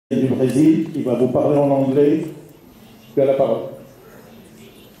du Brésil, qui va vous parler en anglais. Tu as la parole.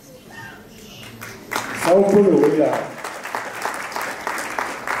 Sao Paulo est là.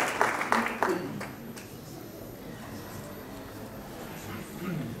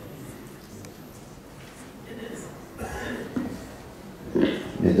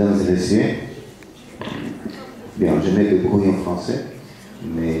 Mesdames et messieurs, bien, je me débrouille en français,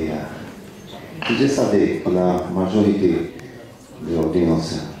 mais je savais que la majorité de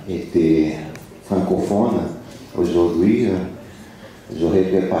l'audience était francophone. Aujourd'hui, j'aurais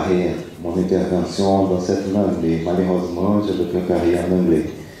préparé mon intervention dans cette langue, mais malheureusement, je l'ai préparée en anglais.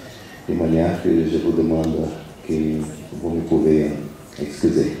 De manière que je vous demande que vous me pouvez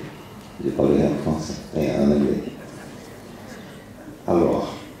excuser. Je parlerai en français et en anglais.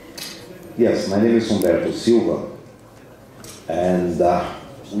 Alors, yes, my name is Humberto Silva, and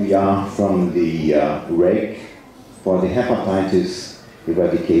we are from the REC for the hepatitis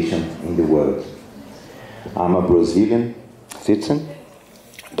eradication in the world. I'm a Brazilian citizen,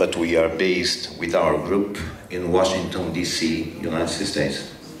 but we are based with our group in Washington, D.C., United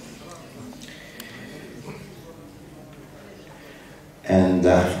States. And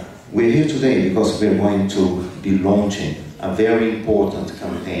we're here today because we're going to be launching a very important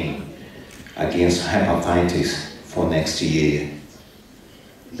campaign against hepatitis for next year.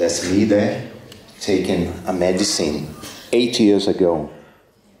 That's me there taking a medicine 8 years ago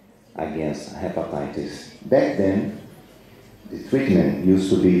against hepatitis. Back then, the treatment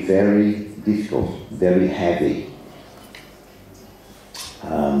used to be very difficult, very heavy,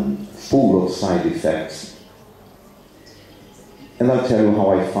 full of side effects. And I'll tell you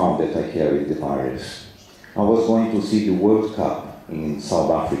how I found that I carried the virus. I was going to see the World Cup in South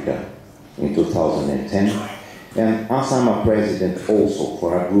Africa in 2010, and as I'm a president also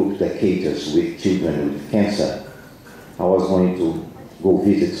for a group that caters with children with cancer, I was going to go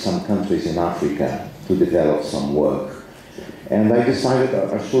visit some countries in Africa to develop some work. And I decided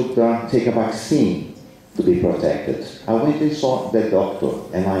I should take a vaccine to be protected. I went and saw the doctor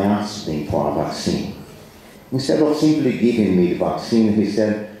and I asked him for a vaccine. Instead of simply giving me the vaccine, he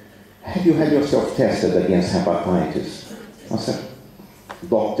said, "Have you had yourself tested against hepatitis?" I said,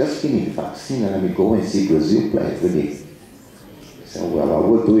 "Doc, just give me the vaccine and let me go and see Brazil play with it." He said, "Well, I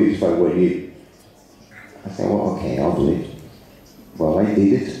would do it if I were you." I said, "Well, okay, I'll do it." Well, I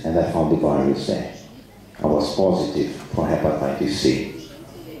did it and I found the virus there. I was positive for hepatitis C.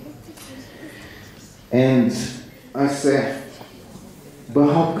 And I said,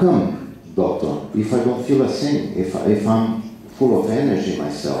 "But how come, doctor, if I don't feel the same, if I'm full of energy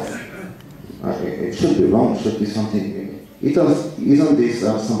myself? It should be wrong, it should be something. Isn't this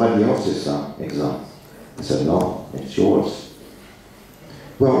somebody else's exam?" I said, "No, it's yours."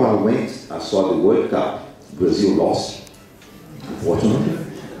 Well, I went, I saw the World Cup. Brazil lost, unfortunately.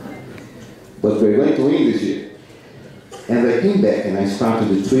 But we're going to win this year. And I came back and I started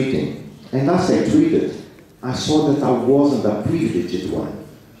the treating. And as I treated, I saw that I wasn't a privileged one.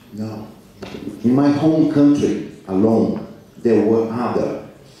 No. In my home country alone, there were other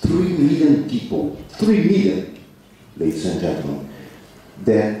 3 million people, 3 million, ladies and gentlemen,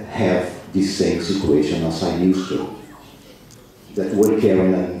 that have the same situation as I used to, that were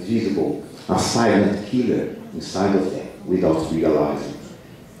carrying an invisible, a silent killer inside of them without realizing.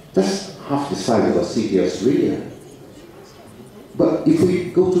 That's half the size of a city of Australia. But if we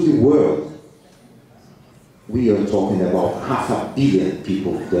go to the world, we are talking about 500 million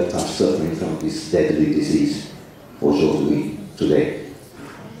people that are suffering from this deadly disease, aujourd'hui, today.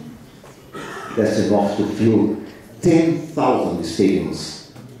 That's enough to fill 10,000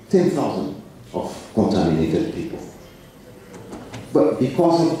 stadiums, 10,000 of contaminated people. But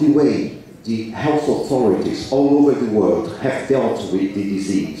because of the way the health authorities all over the world have dealt with the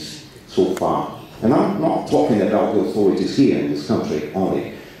disease so far, and I'm not talking about the authorities here in this country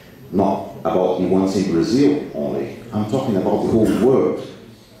only, not about the ones in Brazil only. I'm talking about the whole world,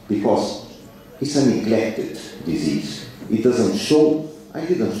 because it's a neglected disease. It doesn't show, I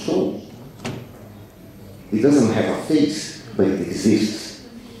didn't show. It doesn't have a face, but it exists.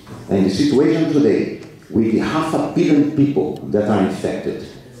 And the situation today, with the 500 million people that are infected,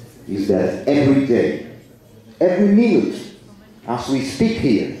 is that every day, every minute, as we speak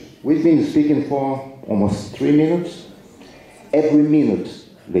here, we've been speaking for almost 3 minutes, every minute,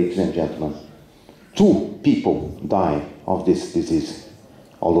 ladies and gentlemen, 2 people die of this disease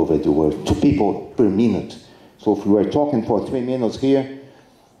all over the world. 2 people per minute. So if we were talking for 3 minutes here,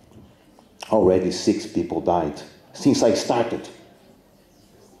 already 6 people died since I started.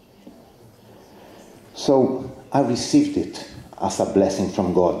 So I received it as a blessing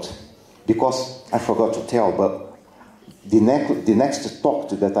from God, because I forgot to tell, but the next talk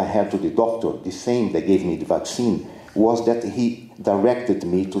that I had to the doctor, the same that gave me the vaccine, was that he directed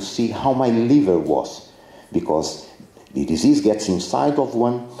me to see how my liver was, because the disease gets inside of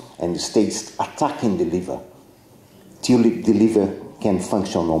one and stays attacking the liver till the liver can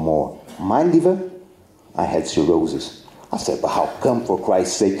function no more. My liver, I had cirrhosis. I said, but how come, for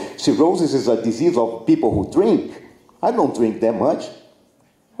Christ's sake? Cirrhosis is a disease of people who drink. I don't drink that much.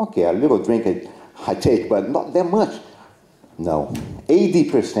 Okay, a little drink I take, but not that much. No,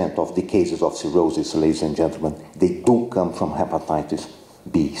 80% of the cases of cirrhosis, ladies and gentlemen, they do come from hepatitis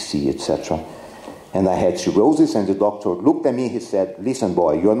B, C, etc. And I had cirrhosis, and the doctor looked at me, he said, listen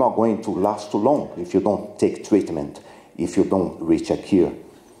boy, you're not going to last too long if you don't take treatment, if you don't reach a cure.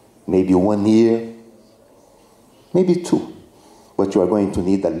 Maybe 1 year, maybe 2, but you are going to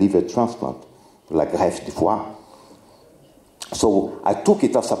need a liver transplant, like greffe de foie. So I took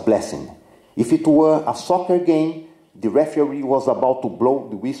it as a blessing. If it were a soccer game, the referee was about to blow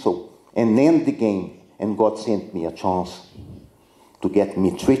the whistle and end the game, and God sent me a chance to get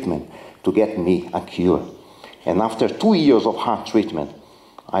me treatment, to get me a cure. And after 2 years of hard treatment,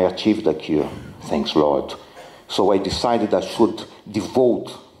 I achieved a cure, thanks Lord. So I decided I should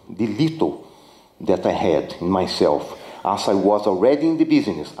devote the little that I had in myself, as I was already in the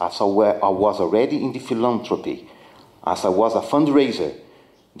business, as I was already in the philanthropy, as I was a fundraiser,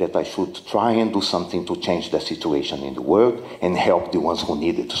 that I should try and do something to change the situation in the world and help the ones who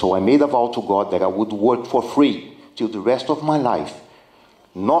need it. So I made a vow to God that I would work for free till the rest of my life,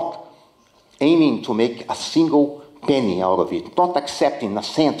 not aiming to make a single penny out of it, not accepting a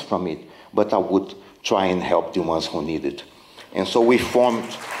cent from it, but I would try and help the ones who need it. And so we formed,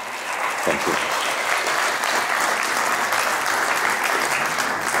 thank you.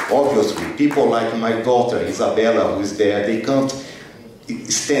 Obviously, people like my daughter, Isabella, who is there, they can't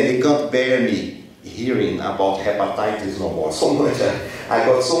bear me hearing about hepatitis no more. So much, I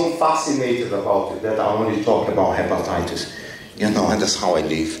got so fascinated about it that I only talk about hepatitis. You know, and that's how I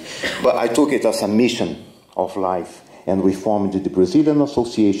live. But I took it as a mission of life, and we formed the Brazilian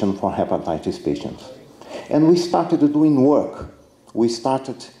Association for Hepatitis Patients. And we started doing work. We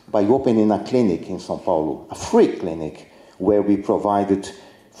started by opening a clinic in São Paulo, a free clinic, where we provided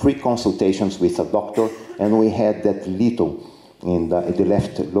free consultations with a doctor, and we had that little, in the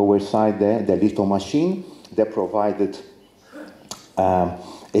left lower side there, the little machine that provided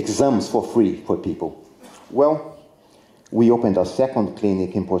exams for free for people. Well, we opened a second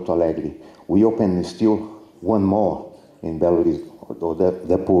clinic in Porto Alegre. We opened still one more in Belo Horizonte.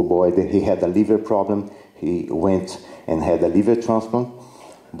 The poor boy, he had a liver problem. He went and had a liver transplant.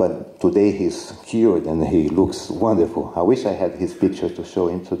 But today he's cured and he looks wonderful. I wish I had his picture to show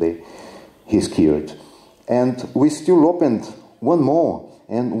him today. He's cured. And we still opened one more,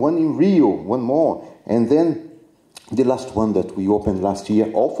 and one in Rio, one more. And then the last one that we opened last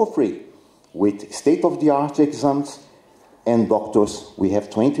year, all for free, with state-of-the-art exams and doctors. We have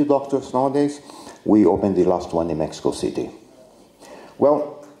 20 doctors nowadays. We opened the last one in Mexico City.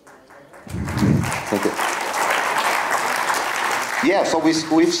 Well, thank you. Yeah, so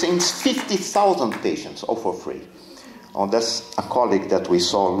we've seen 50,000 patients, all for free. Oh, that's a colleague that we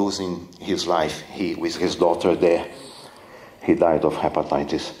saw losing his life. He, with his daughter there, he died of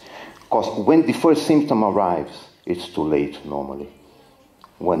hepatitis. Because when the first symptom arrives, it's too late normally.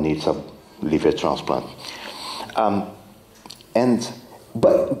 One needs a liver transplant.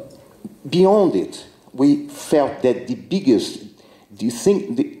 But beyond it, we felt that the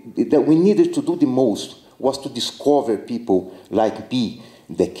thing that we needed to do the most was to discover people like me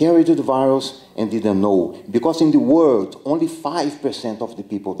that carried the virus and didn't know. Because in the world, only 5% of the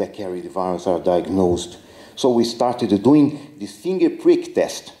people that carry the virus are diagnosed. So we started doing the finger prick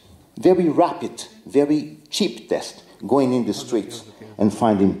test, very rapid, very cheap test, going in the streets and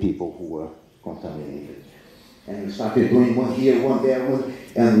finding people who were contaminated. And we started doing one here, one there, one,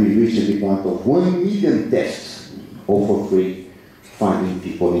 and we reached the point of 1 million tests, all for free, finding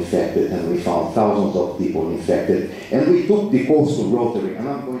people infected, and we found thousands of people infected. And we took the calls to Rotary, and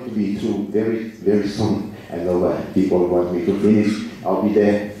I'm going to be through very, very soon. I know people want me to finish. I'll be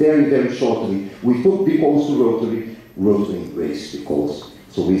there very, very shortly. We took the calls to Rotary. Rotary embraced the calls.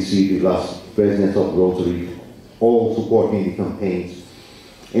 So we see the last president of Rotary all supporting the campaigns.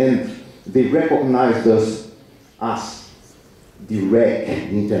 And they recognized us as the REC, the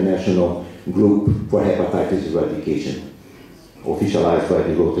International Group for Hepatitis Eradication, officialized by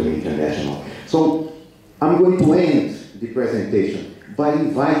the Rotary International. So I'm going to end the presentation by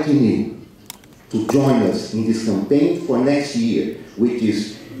inviting you to join us in this campaign for next year, which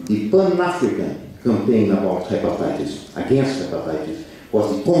is the Pan-African campaign about hepatitis, against hepatitis,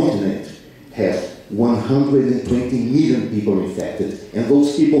 because the continent has 120 million people infected. And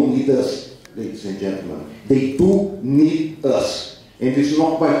those people need us, ladies and gentlemen. They do need us. And it's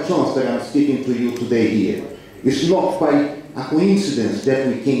not by chance that I'm speaking to you today here. It's not by a coincidence that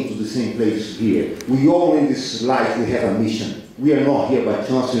we came to the same place here. We all in this life, we have a mission. We are not here by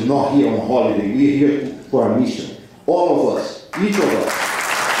chance, we're not here on holiday. We are here for a mission. All of us, each of us.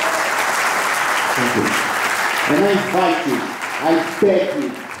 Thank you. And I invite you, I beg you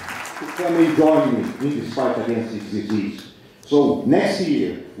to come and join me in this fight against this disease. So next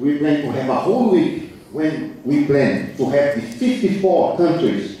year, we plan to have a whole week when we plan to have the 54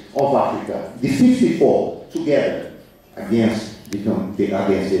 countries of Africa, the 54 together against the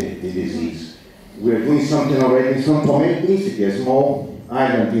disease. We are doing something already in São Tomé and Príncipe, a small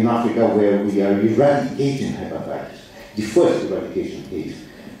island in Africa where we are eradicating hepatitis, the first eradication case.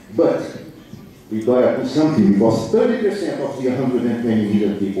 But we got to do something because 30% of the 120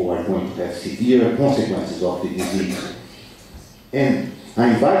 million people are going to have severe consequences of the disease. And I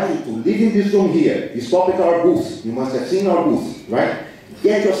invite you to live in this room here. You stop at our booth. You must have seen our booth, right?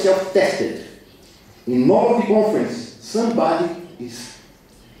 Get yourself tested. In all of the conference, somebody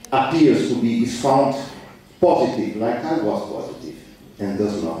appears to be found positive, like I was positive, and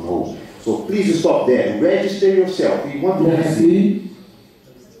does not know. So please stop there. Register yourself. You want to have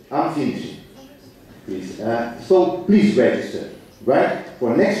I'm finishing. Please. So please register, right?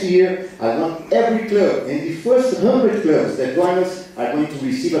 For next year, I want every club, and the first 100 clubs that join us are going to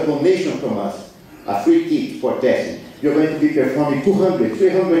receive a donation from us, a free kit for testing. You're going to be performing 200,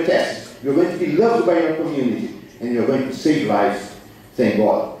 300 tests. You're going to be loved by your community, and you're going to save lives. Thank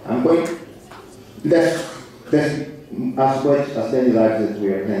God. That's as much as many lives that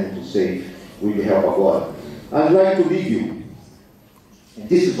we are planning to save with the help of God. I'd like to leave you. And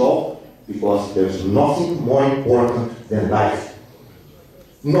this is all because there's nothing more important than life.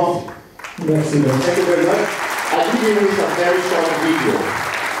 Nothing. Merci. Thank you very much. I'll leave you with a very short video.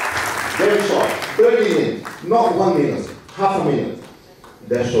 Very short. 30 minutes. Not 1 minute. Half a minute.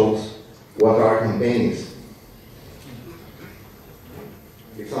 That shows what our campaign is.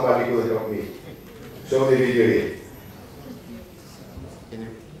 If somebody could help me, show the video here.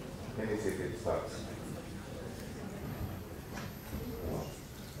 Let me see if it starts.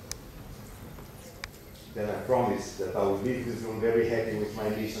 Then I promise that I will leave this room very happy with my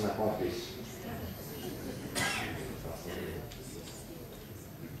mission accomplished.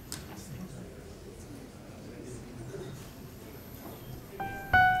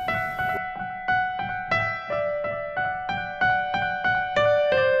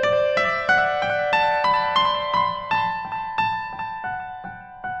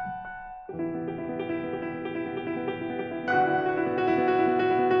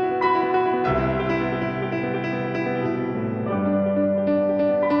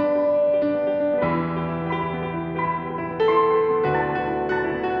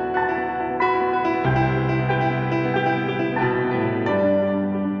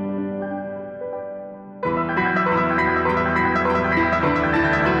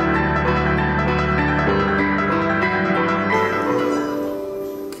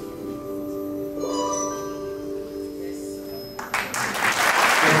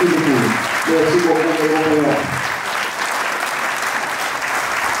 Merci beaucoup.